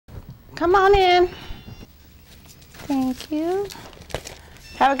Come on in. Thank you.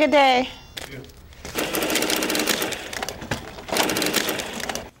 Have a good day. Thank you.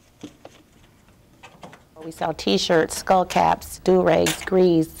 We sell t-shirts, skull caps, do-rags,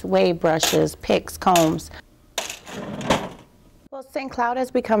 grease, wave brushes, picks, combs. Well, St. Cloud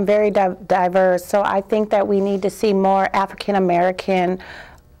has become very diverse, so I think that we need to see more African-American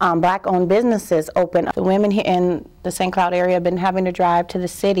Black-owned businesses open. The women here in the St. Cloud area have been having to drive to the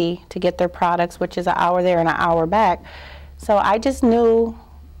city to get their products, which is an hour there and an hour back. So I just knew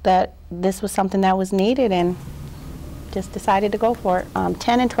that this was something that was needed and just decided to go for it.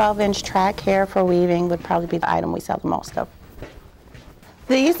 10 and 12-inch track hair for weaving would probably be the item we sell the most of.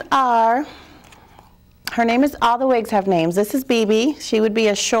 These are, her name is, all the wigs have names. This is BB. She would be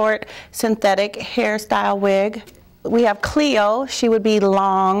a short synthetic hairstyle wig. We have Cleo. She would be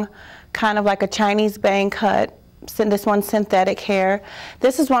long, kind of like a Chinese bang cut. This one's synthetic hair.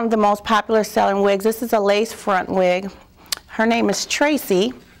 This is one of the most popular selling wigs. This is a lace front wig. Her name is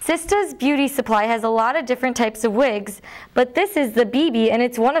Tracy. Sistah's beauty supply has a lot of different types of wigs, but this is the BB and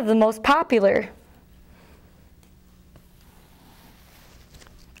it's one of the most popular.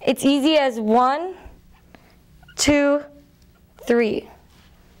 It's easy as 1, 2, 3.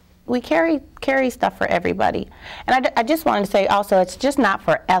 We carry stuff for everybody. And I just wanted to say also, it's just not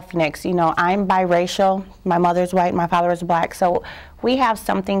for ethnics. You know, I'm biracial. My mother's white, my father is black. So we have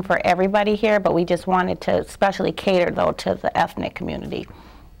something for everybody here, but we just wanted to especially cater, though, to the ethnic community.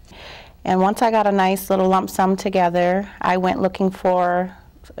 And once I got a nice little lump sum together, I went looking for,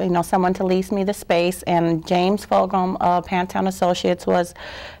 you know, someone to lease me the space, and James Fulgham of Pantown Associates was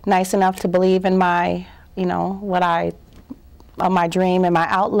nice enough to believe in my, you know, my dream and my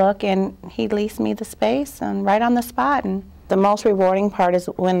outlook, and he leased me the space and right on the spot. And the most rewarding part is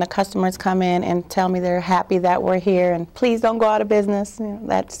when the customers come in and tell me they're happy that we're here and please don't go out of business. You know,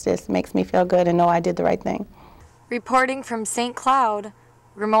 that just makes me feel good and know I did the right thing. Reporting from St. Cloud,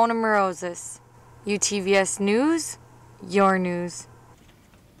 Ramona Marozas, UTVS News, your news.